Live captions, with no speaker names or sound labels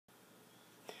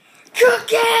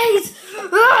Cookies!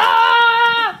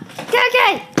 Ah!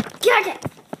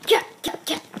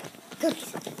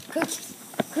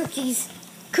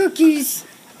 Cookies!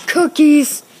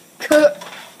 Cookies!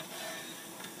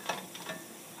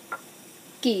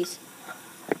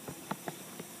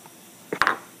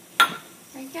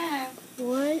 There you go.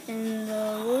 What in the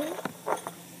world?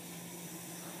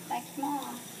 Thanks,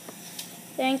 Mom.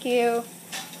 Thank you.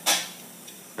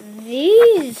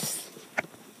 These.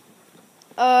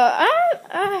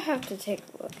 I have to take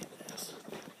a look at this.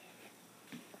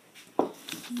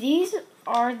 These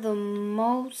are the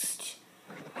most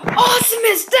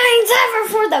awesomest things ever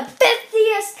for the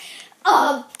 50th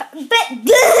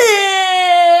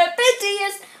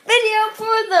video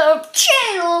for the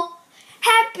channel.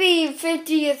 Happy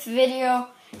 50th video.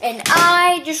 And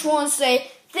I just want to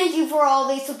say thank you for all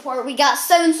the support. We got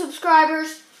 7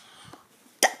 subscribers.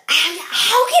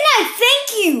 How can I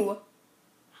thank you?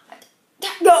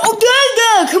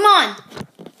 Come on.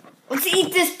 Let's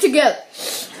eat this together.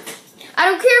 I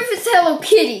don't care if it's Hello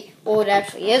Kitty. Well, it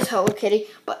actually is Hello Kitty.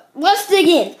 But let's dig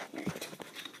in.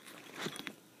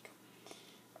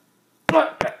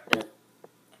 Guys,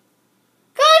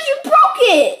 you broke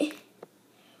it.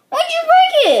 Why'd you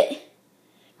break it?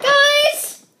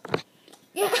 Guys.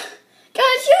 Yeah.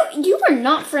 Guys, you were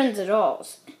not friends at all.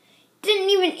 Didn't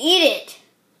even eat it.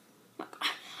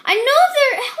 I know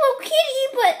they're Hello Kitty,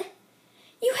 but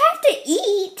you have to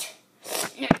eat.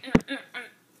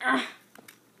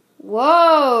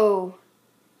 Whoa.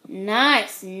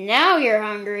 Nice. Now you're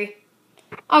hungry.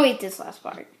 I'll eat this last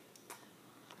part.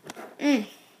 That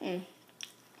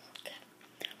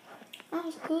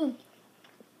was good.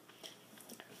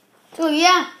 So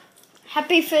yeah,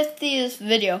 happy 50th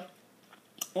video.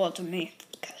 Well, to me,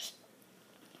 because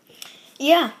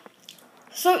yeah.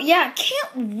 So yeah, I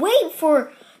can't wait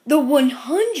for the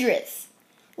 100th.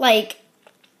 Like,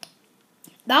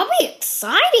 that'll be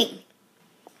exciting.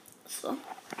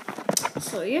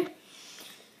 So yeah.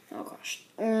 Oh gosh.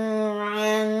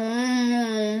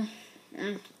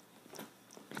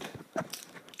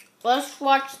 Let's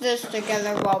watch this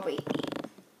together while we eat.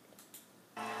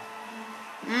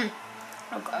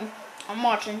 Okay. I'm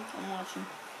watching.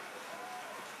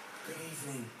 Good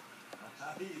evening. How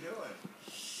are you doing?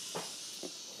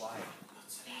 Why?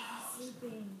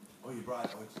 Sleeping. Oh, you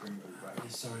brought. Oh, it's spring. Oh, you brought. Yeah,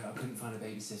 sorry, I couldn't find a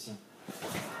babysitter.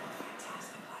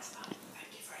 Fantastic last night.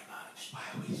 Thank you very much. Why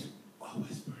are we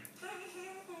whispering?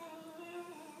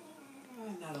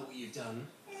 Now that what you've done.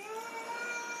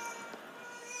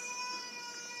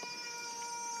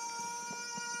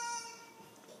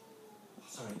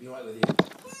 Sorry, be right with you.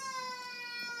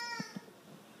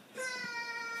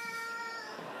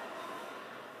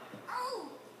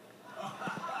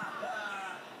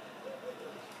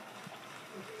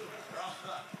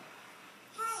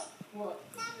 What?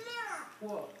 That mirror!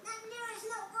 What? That mirror's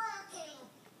not working!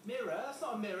 Mirror? That's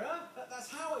not a mirror. That's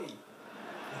Howie.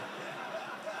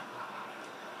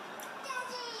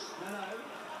 Daddy! No.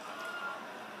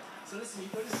 So listen, you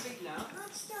go to sleep now.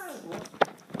 What's doing?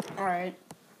 Alright.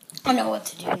 I know what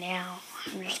to do now.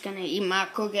 I'm just gonna eat my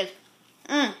cookies.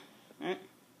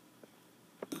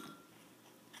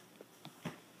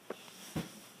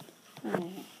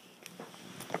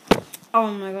 Oh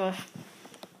my gosh.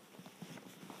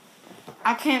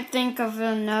 I can't think of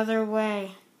another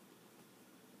way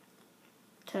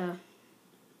to...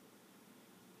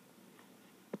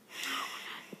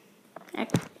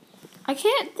 I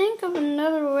can't think of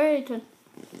another way to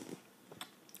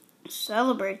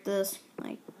celebrate this.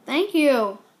 Like, thank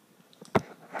you.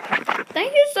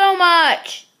 Thank you so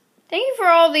much. Thank you for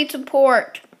all the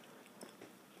support.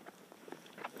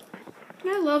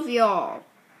 I love y'all.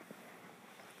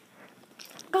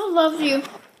 God loves you.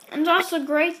 And that's a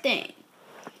great thing.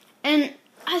 And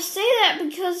I say that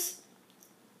because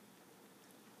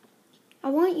I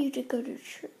want you to go to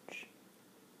church.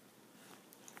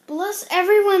 Bless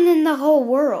everyone in the whole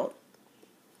world.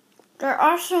 There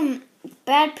are some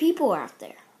bad people out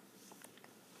there.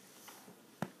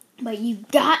 But you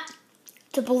got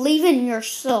to believe in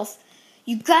yourself.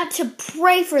 You got to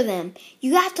pray for them.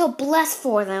 You got to bless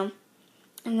for them.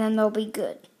 And then they'll be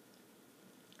good.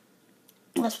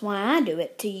 That's why I do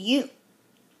it to you.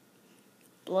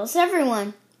 Bless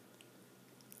everyone.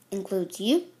 Includes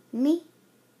you, me,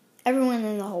 everyone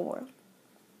in the whole world.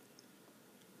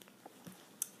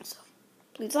 So,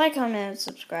 please like, comment, and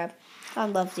subscribe.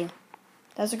 God loves you.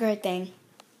 That's a great thing.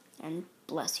 And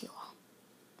bless you all.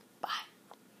 Bye.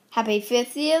 Happy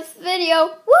 50th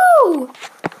video. Woo!